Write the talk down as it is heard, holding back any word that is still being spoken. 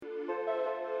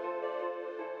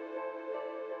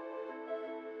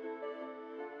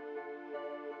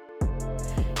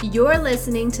You're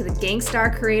listening to the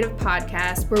Gangstar Creative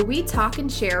Podcast, where we talk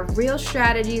and share real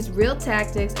strategies, real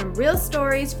tactics, and real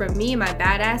stories from me and my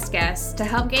badass guests to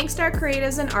help Gangstar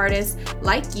creatives and artists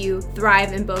like you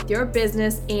thrive in both your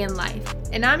business and life.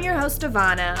 And I'm your host,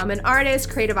 Ivana. I'm an artist,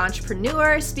 creative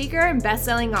entrepreneur, speaker, and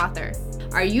best-selling author.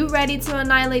 Are you ready to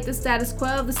annihilate the status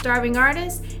quo of the starving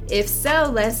artist? If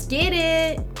so, let's get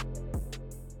it!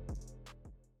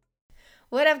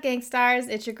 What up, Gangstars?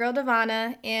 It's your girl,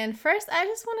 Devana, and first, I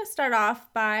just want to start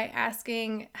off by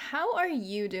asking, how are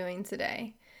you doing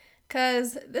today?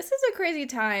 Because this is a crazy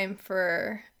time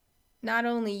for not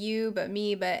only you, but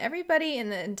me, but everybody in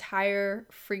the entire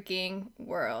freaking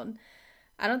world.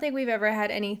 I don't think we've ever had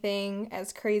anything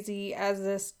as crazy as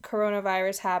this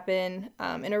coronavirus happen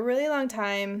in a really long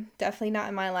time, definitely not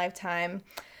in my lifetime,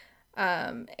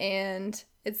 and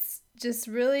it's just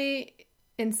really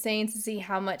insane to see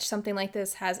how much something like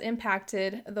this has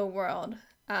impacted the world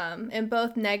in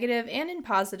both negative and in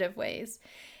positive ways.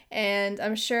 And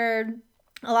I'm sure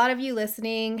a lot of you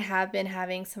listening have been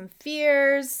having some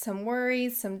fears, some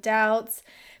worries, some doubts,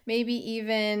 maybe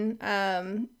even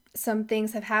some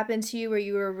things have happened to you where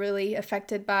you were really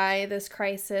affected by this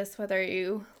crisis, whether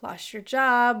you lost your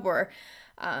job or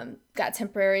got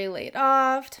temporarily laid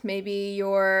off, maybe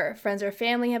your friends or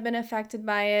family have been affected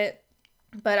by it.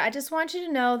 But I just want you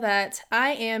to know that I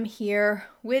am here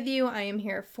with you. I am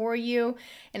here for you.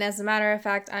 And as a matter of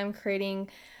fact, I'm creating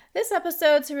this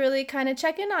episode to really kind of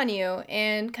check in on you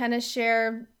and kind of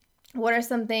share what are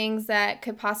some things that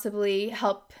could possibly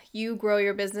help you grow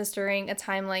your business during a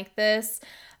time like this.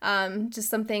 Just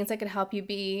some things that could help you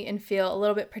be and feel a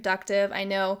little bit productive. I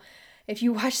know if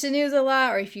you watch the news a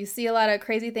lot or if you see a lot of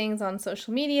crazy things on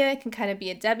social media, it can kind of be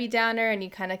a Debbie Downer and you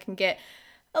kind of can get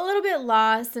a little bit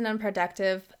lost and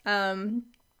unproductive.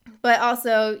 But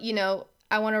also,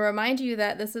 I want to remind you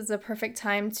that this is a perfect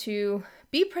time to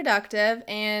be productive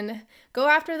and go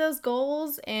after those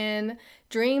goals and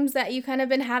dreams that you kind of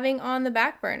been having on the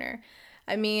back burner.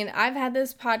 I mean, I've had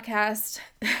this podcast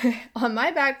on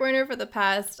my back burner for the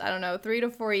past, 3 to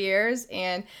 4 years,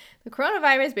 and the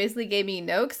coronavirus basically gave me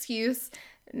no excuse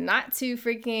not to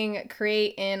freaking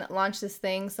create and launch this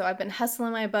thing. So I've been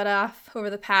hustling my butt off over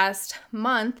the past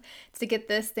month to get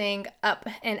this thing up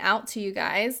and out to you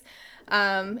guys.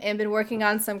 And been working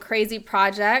on some crazy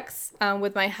projects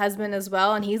with my husband as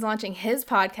well. And he's launching his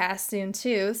podcast soon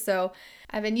too. So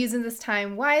I've been using this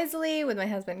time wisely with my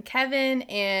husband, Kevin,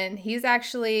 and he's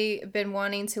actually been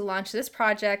wanting to launch this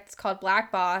project. It's called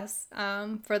Black Boss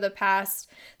for the past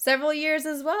several years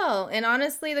as well. And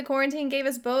honestly, the quarantine gave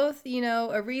us both,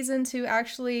 a reason to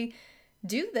actually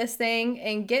do this thing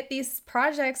and get these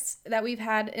projects that we've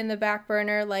had in the back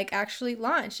burner, actually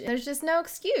launched. There's just no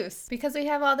excuse because we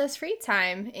have all this free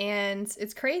time. And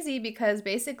it's crazy because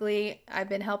basically I've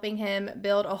been helping him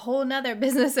build a whole nother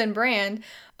business and brand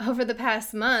over the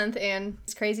past month. And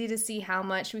it's crazy to see how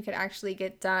much we could actually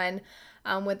get done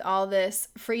with all this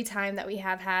free time that we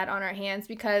have had on our hands,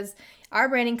 because our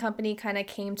branding company kind of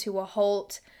came to a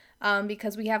halt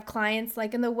because we have clients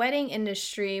like in the wedding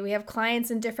industry. We have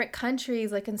clients in different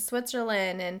countries like in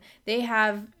Switzerland, and they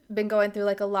have been going through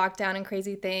a lockdown and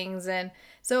crazy things. And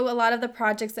so a lot of the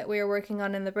projects that we were working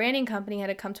on in the branding company had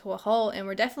to come to a halt, and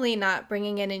we're definitely not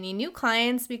bringing in any new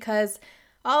clients because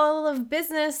all of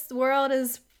business world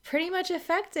is pretty much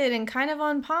affected and kind of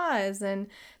on pause. And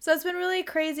so it's been really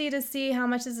crazy to see how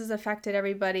much this has affected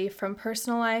everybody from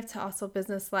personal life to also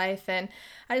business life. And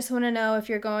I just want to know, if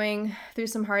you're going through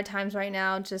some hard times right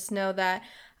now, just know that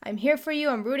I'm here for you.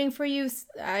 I'm rooting for you.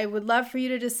 I would love for you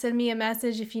to just send me a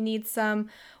message if you need some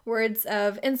words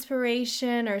of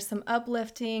inspiration or some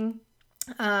uplifting.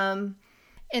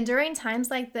 And during times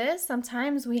like this,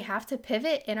 sometimes we have to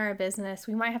pivot in our business.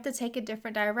 We might have to take a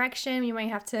different direction. We might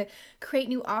have to create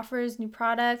new offers, new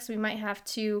products. We might have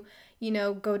to,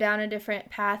 go down a different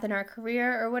path in our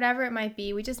career or whatever it might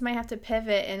be. We just might have to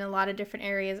pivot in a lot of different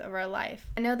areas of our life.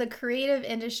 I know the creative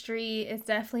industry is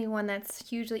definitely one that's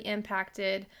hugely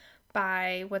impacted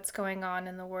by what's going on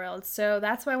in the world. So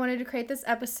that's why I wanted to create this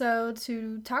episode,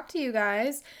 to talk to you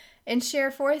guys and share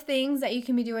 4 things that you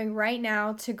can be doing right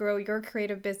now to grow your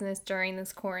creative business during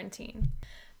this quarantine.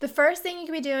 The first thing you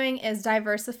can be doing is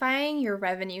diversifying your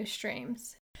revenue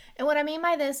streams. And what I mean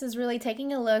by this is really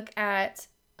taking a look at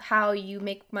how you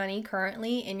make money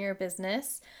currently in your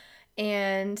business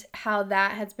and how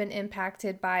that has been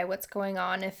impacted by what's going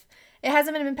on. If it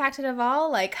hasn't been impacted at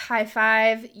all, high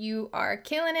five, you are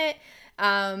killing it.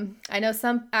 I know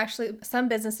some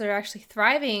businesses are actually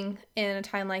thriving in a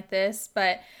time like this,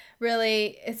 but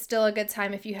really it's still a good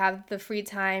time if you have the free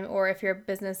time or if your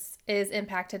business is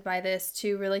impacted by this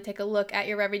to really take a look at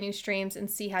your revenue streams and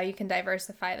see how you can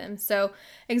diversify them. So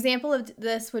example of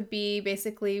this would be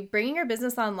basically bringing your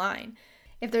business online.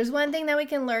 If there's one thing that we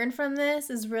can learn from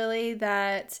this is really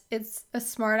that it's a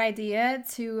smart idea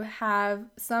to have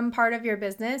some part of your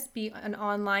business be an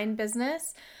online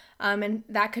business. And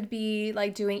that could be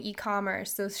like doing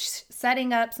e-commerce. So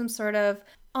setting up some sort of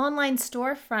online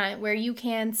storefront where you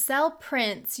can sell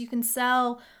prints, you can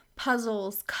sell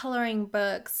puzzles, coloring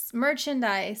books,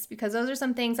 merchandise, because those are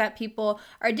some things that people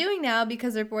are doing now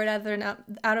because they're bored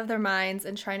out of their minds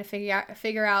and trying to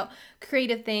figure out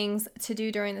creative things to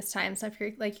do during this time. So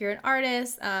if you're an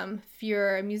artist, if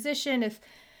you're a musician, if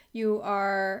you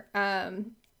are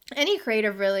any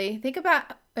creative, really, think about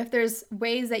if there's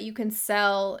ways that you can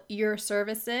sell your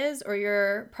services or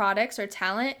your products or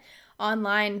talent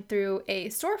online through a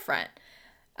storefront.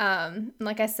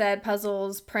 Like I said,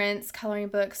 puzzles, prints, coloring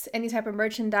books, any type of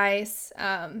merchandise,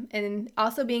 and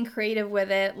also being creative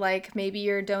with it. Like maybe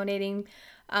you're donating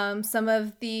some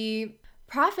of the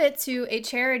profit to a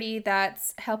charity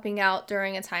that's helping out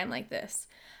during a time like this.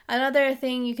 Another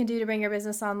thing you can do to bring your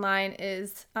business online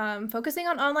is focusing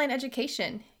on online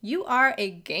education. You are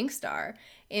a gangstar,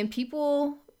 and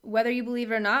people, whether you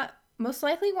believe it or not, most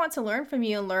likely want to learn from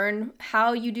you and learn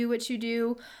how you do what you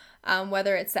do.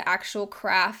 Whether it's the actual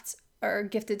craft or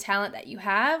gifted talent that you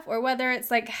have, or whether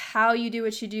it's like how you do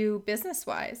what you do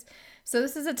business-wise. So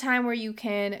this is a time where you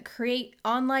can create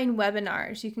online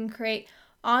webinars, you can create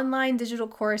online digital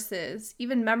courses,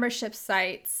 even membership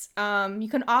sites. You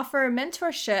can offer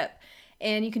mentorship,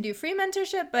 and you can do free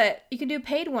mentorship, but you can do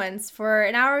paid ones for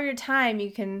an hour of your time.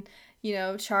 You can,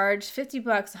 charge $50,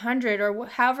 $100, or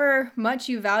however much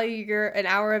you value an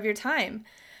hour of your time.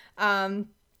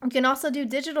 You can also do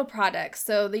digital products.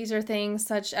 So these are things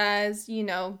such as,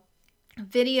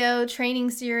 video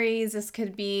training series. This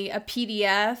could be a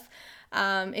PDF.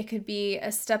 It could be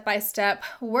a step-by-step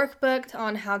workbook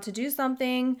on how to do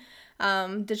something.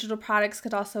 Digital products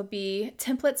could also be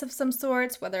templates of some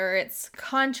sorts, whether it's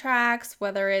contracts,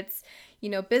 whether it's,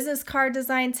 business card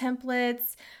design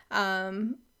templates,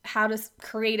 how to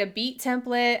create a beat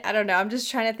template. I don't know. I'm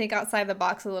just trying to think outside the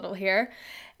box a little here.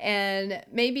 And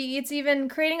maybe it's even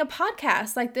creating a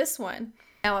podcast like this one.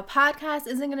 Now, a podcast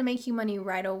isn't going to make you money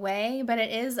right away, but it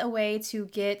is a way to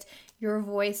get your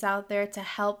voice out there to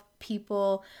help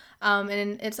people.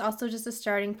 And it's also just a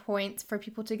starting point for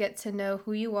people to get to know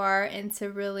who you are and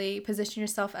to really position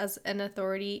yourself as an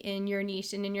authority in your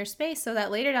niche and in your space so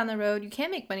that later down the road, you can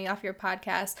make money off your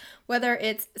podcast, whether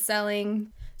it's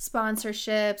selling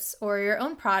sponsorships or your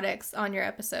own products on your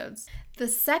episodes. The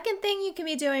second thing you can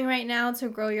be doing right now to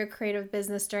grow your creative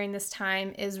business during this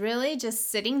time is really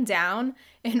just sitting down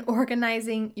and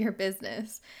organizing your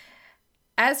business.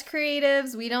 As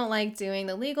creatives, we don't like doing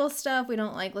the legal stuff. We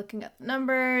don't like looking at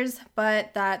numbers,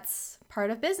 but that's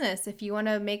part of business. If you want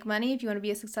to make money, if you want to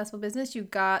be a successful business, you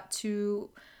got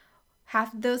to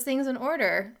have those things in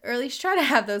order, or at least try to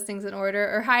have those things in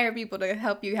order, or hire people to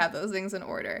help you have those things in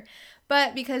order.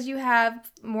 But because you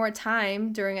have more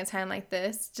time during a time like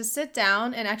this, just sit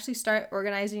down and actually start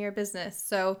organizing your business.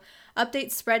 So update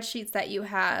spreadsheets that you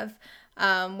have,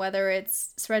 whether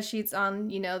it's spreadsheets on,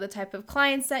 the type of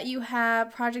clients that you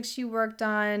have, projects you worked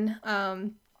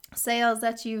on, sales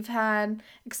that you've had,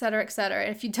 et cetera, et cetera.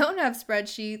 And if you don't have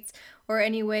spreadsheets or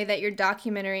any way that you're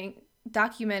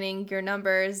documenting your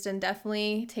numbers, then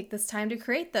definitely take this time to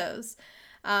create those.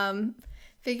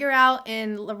 Figure out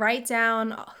and write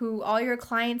down who all your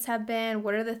clients have been,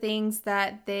 what are the things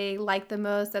that they like the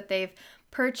most, that they've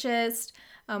purchased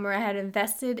or had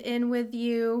invested in with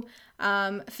you.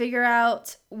 Figure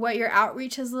out what your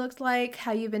outreach has looked like,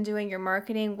 how you've been doing your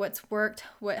marketing, what's worked,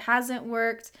 what hasn't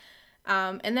worked.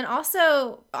 And then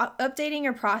also updating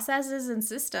your processes and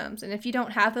systems. And if you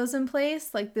don't have those in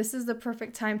place, this is the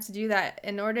perfect time to do that.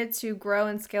 In order to grow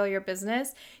and scale your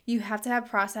business, you have to have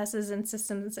processes and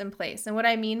systems in place. And what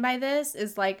I mean by this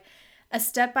is a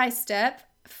step-by-step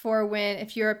for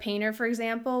if you're a painter, for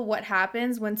example, what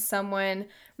happens when someone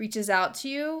reaches out to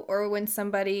you or when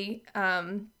somebody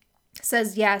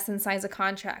says yes and signs a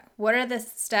contract. What are the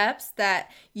steps that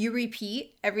you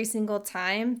repeat every single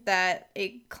time that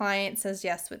a client says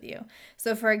yes with you?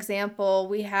 So for example,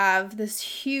 we have this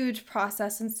huge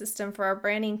process and system for our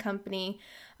branding company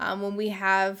when we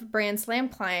have Brand Slam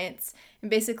clients.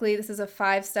 And basically this is a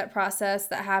 5-step process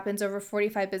that happens over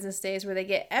 45 business days where they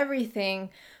get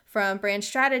everything from brand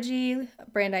strategy,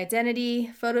 brand identity,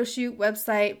 photo shoot,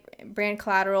 website, brand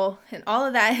collateral, and all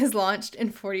of that is launched in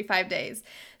 45 days.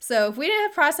 So if we didn't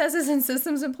have processes and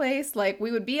systems in place, like we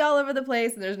would be all over the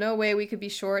place and there's no way we could be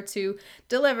sure to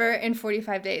deliver in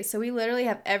 45 days. So we literally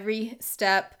have every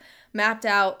step mapped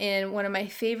out in one of my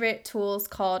favorite tools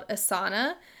called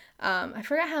Asana. I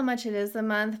forgot how much it is a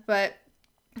month, but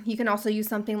you can also use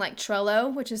something like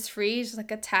Trello, which is free, just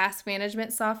like a task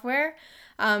management software.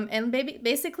 And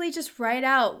basically just write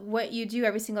out what you do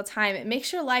every single time. It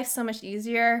makes your life so much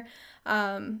easier.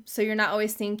 So you're not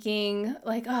always thinking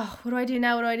like, oh, what do I do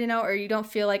now? What do I do now? Or you don't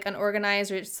feel like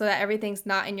unorganized, or so that everything's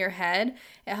not in your head.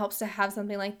 It helps to have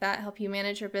something like that help you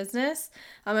manage your business.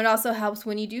 It also helps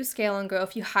when you do scale and grow.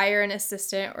 If you hire an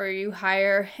assistant or you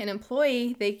hire an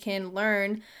employee, they can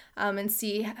learn and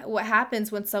see what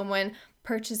happens when someone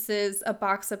purchases a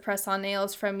box of press-on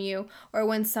nails from you, or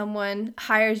when someone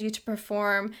hires you to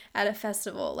perform at a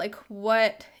festival. Like,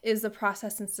 what is the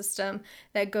process and system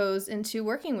that goes into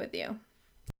working with you?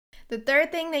 The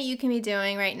third thing that you can be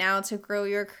doing right now to grow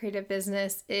your creative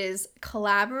business is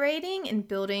collaborating and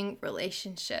building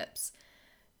relationships.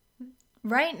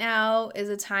 Right now is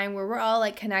a time where we're all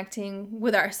like connecting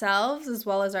with ourselves as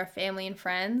well as our family and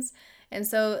friends. And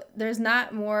so there's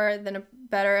not more than a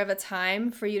better of a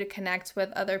time for you to connect with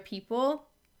other people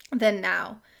than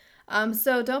now.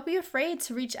 So don't be afraid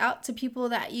to reach out to people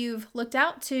that you've looked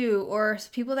out to, or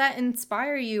people that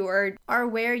inspire you or are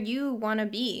where you want to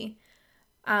be.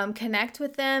 Connect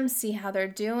with them, see how they're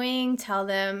doing, tell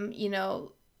them,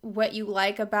 what you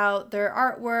like about their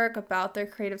artwork, about their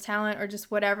creative talent, or just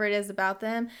whatever it is about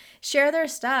them. Share their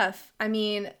stuff. I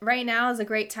mean, right now is a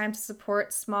great time to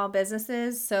support small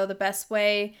businesses. So the best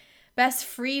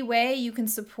free way you can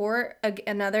support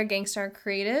another Gangstar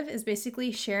creative is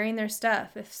basically sharing their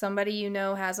stuff. If somebody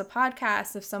has a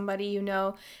podcast, if somebody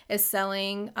is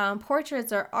selling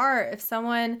portraits or art, if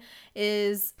someone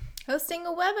is hosting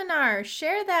a webinar,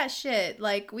 share that shit.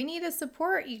 Like, we need to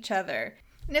support each other.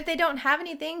 And if they don't have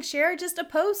anything, share just a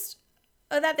post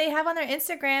that they have on their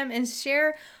Instagram and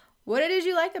share what it is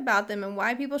you like about them and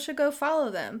why people should go follow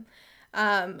them.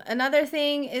 Another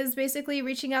thing is basically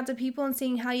reaching out to people and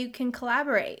seeing how you can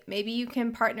collaborate. Maybe you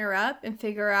can partner up and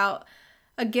figure out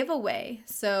a giveaway.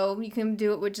 So you can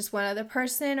do it with just one other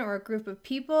person or a group of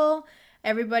people.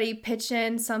 Everybody pitch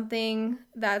in something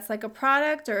that's like a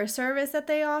product or a service that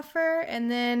they offer,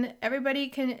 and then everybody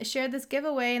can share this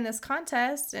giveaway in this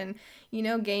contest and,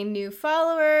 gain new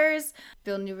followers,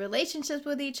 build new relationships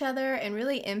with each other, and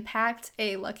really impact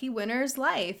a lucky winner's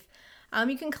life.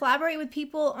 You can collaborate with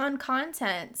people on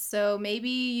content. So maybe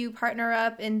you partner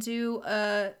up and do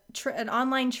an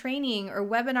online training or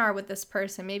webinar with this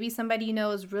person. Maybe somebody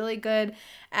is really good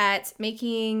at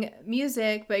making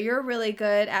music, but you're really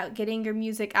good at getting your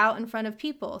music out in front of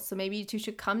people. So maybe you two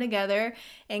should come together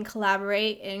and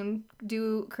collaborate and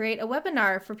create a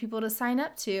webinar for people to sign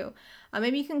up to.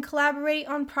 Maybe you can collaborate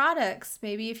on products.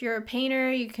 Maybe if you're a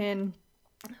painter, you can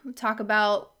talk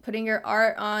about putting your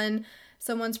art on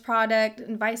someone's product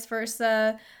and vice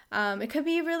versa. It could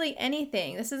be really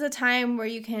anything. This is a time where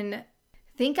you can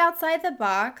think outside the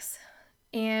box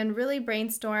and really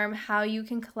brainstorm how you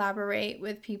can collaborate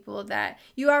with people that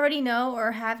you already know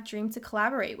or have dreamed to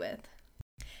collaborate with.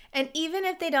 And even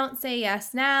if they don't say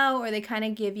yes now, or they kind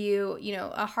of give you,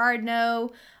 a hard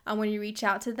no when you reach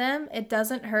out to them, it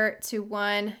doesn't hurt to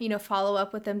one, follow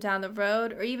up with them down the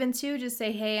road, or even two, just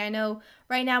say, hey, I know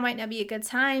right now might not be a good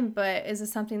time, but is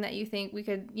this something that you think we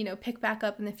could, pick back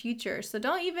up in the future? So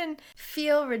don't even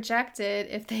feel rejected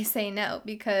if they say no,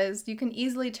 because you can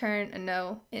easily turn a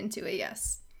no into a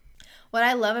yes. What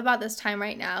I love about this time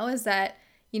right now is that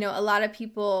a lot of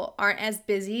people aren't as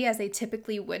busy as they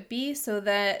typically would be, so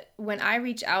that when I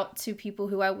reach out to people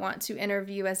who I want to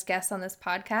interview as guests on this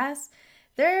podcast,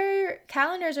 their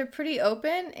calendars are pretty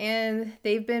open and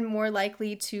they've been more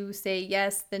likely to say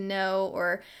yes than no,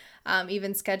 or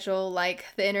even schedule like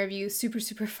the interview super,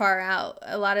 super far out.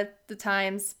 A lot of the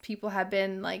times people have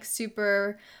been like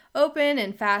super open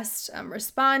and fast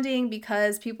responding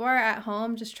because people are at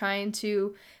home just trying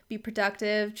to be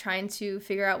productive, trying to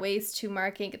figure out ways to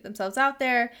market and get themselves out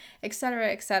there, etc.,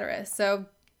 etc. So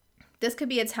this could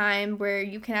be a time where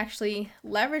you can actually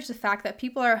leverage the fact that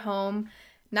people are home,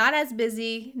 not as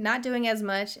busy, not doing as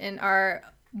much, and are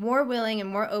more willing and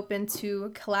more open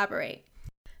to collaborate.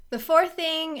 The fourth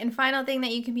thing and final thing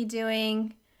that you can be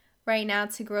doing right now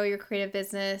to grow your creative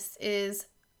business is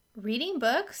reading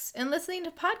books and listening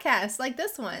to podcasts like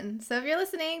this one. So if you're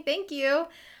listening, thank you.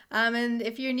 And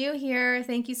if you're new here,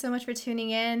 thank you so much for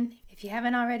tuning in. If you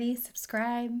haven't already,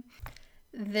 subscribe.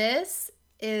 This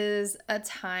is a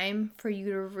time for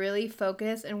you to really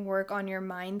focus and work on your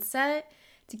mindset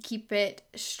to keep it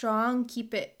strong,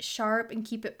 keep it sharp, and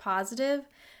keep it positive,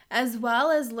 as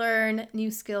well as learn new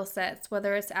skill sets,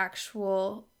 whether it's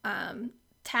actual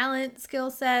talent skill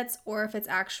sets or if it's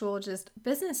actual just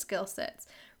business skill sets.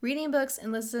 Reading books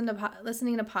and listening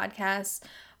to podcasts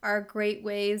are great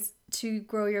ways to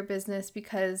grow your business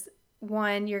because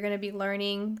one, you're going to be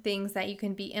learning things that you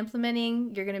can be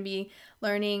implementing. You're going to be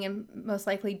learning and most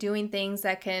likely doing things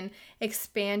that can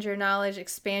expand your knowledge,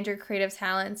 expand your creative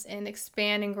talents, and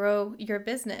expand and grow your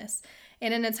business.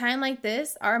 And in a time like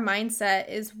this, our mindset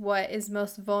is what is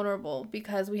most vulnerable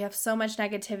because we have so much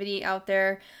negativity out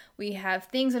there. We have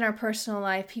things in our personal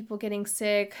life, people getting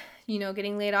sick,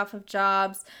 getting laid off of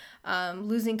jobs,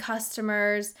 losing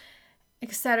customers,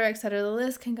 etc., etc. The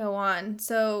list can go on.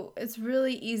 So it's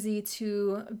really easy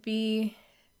to be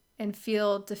and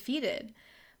feel defeated.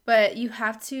 But you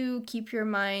have to keep your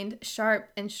mind sharp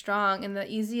and strong. And the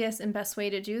easiest and best way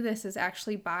to do this is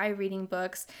actually by reading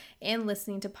books and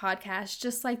listening to podcasts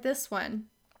just like this one.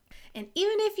 And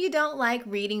even if you don't like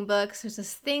reading books, there's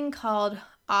this thing called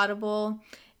Audible.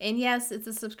 And yes, it's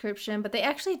a subscription, but they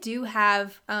actually do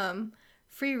have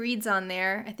free reads on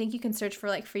there. I think you can search for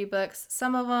like free books.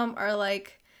 Some of them are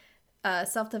like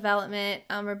self-development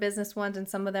or business ones, and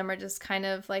some of them are just kind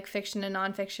of like fiction and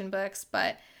nonfiction books.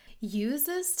 But use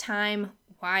this time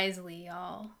wisely,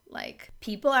 y'all. Like,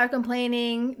 people are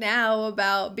complaining now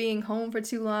about being home for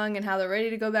too long and how they're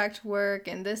ready to go back to work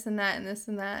and this and that and this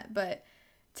and that. But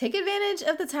take advantage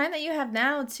of the time that you have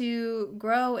now to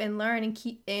grow and learn and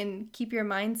keep your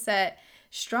mindset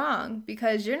strong,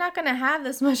 because you're not going to have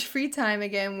this much free time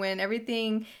again when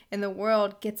everything in the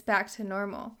world gets back to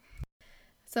normal.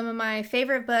 Some of my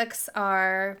favorite books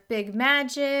are Big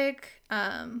Magic,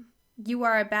 You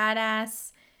Are a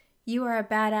Badass, You Are a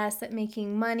Badass at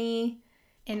Making Money,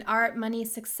 and Art, Money,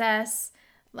 Success.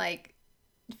 Like,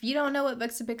 if you don't know what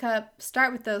books to pick up,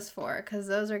 start with those 4 because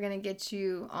those are going to get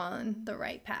you on the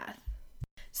right path.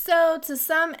 So to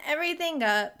sum everything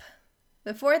up,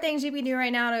 the 4 things you can do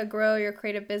right now to grow your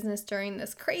creative business during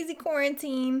this crazy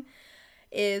quarantine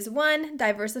is 1,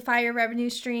 diversify your revenue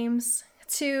streams.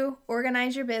 2,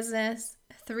 organize your business.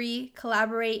 3,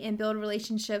 collaborate and build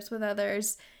relationships with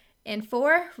others. And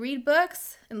 4, read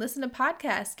books and listen to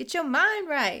podcasts. Get your mind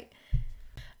right.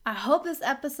 I hope this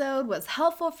episode was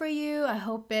helpful for you. I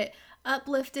hope it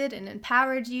uplifted and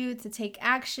empowered you to take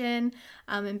action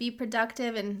and be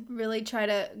productive and really try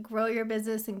to grow your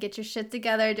business and get your shit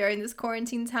together during this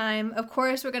quarantine time. Of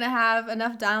course, we're going to have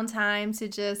enough downtime to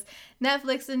just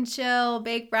Netflix and chill,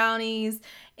 bake brownies,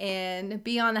 and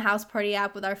be on the House Party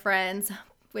app with our friends,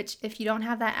 which if you don't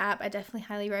have that app, I definitely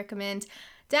highly recommend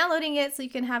downloading it so you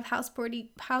can have house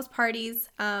parties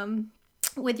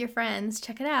with your friends.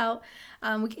 Check it out.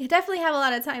 We definitely have a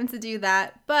lot of time to do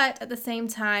that, but at the same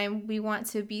time, we want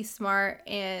to be smart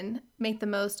and make the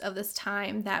most of this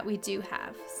time that we do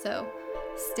have. So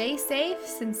stay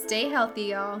safe and stay healthy,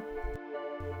 y'all.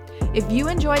 If you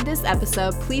enjoyed this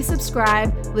episode, please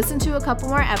subscribe, listen to a couple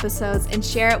more episodes, and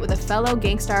share it with a fellow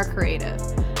Gangstar creative.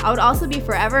 I would also be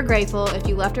forever grateful if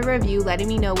you left a review letting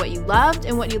me know what you loved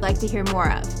and what you'd like to hear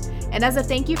more of. And as a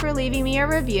thank you for leaving me a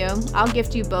review, I'll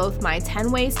gift you both my 10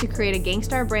 ways to create a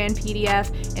Gangstar brand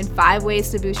PDF and 5 ways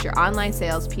to boost your online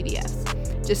sales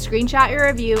PDFs. Just screenshot your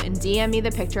review and DM me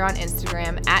the picture on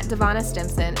Instagram at Devonna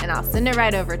Stimson, and I'll send it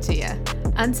right over to you.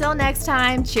 Until next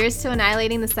time, cheers to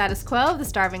annihilating the status quo of the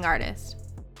starving artist.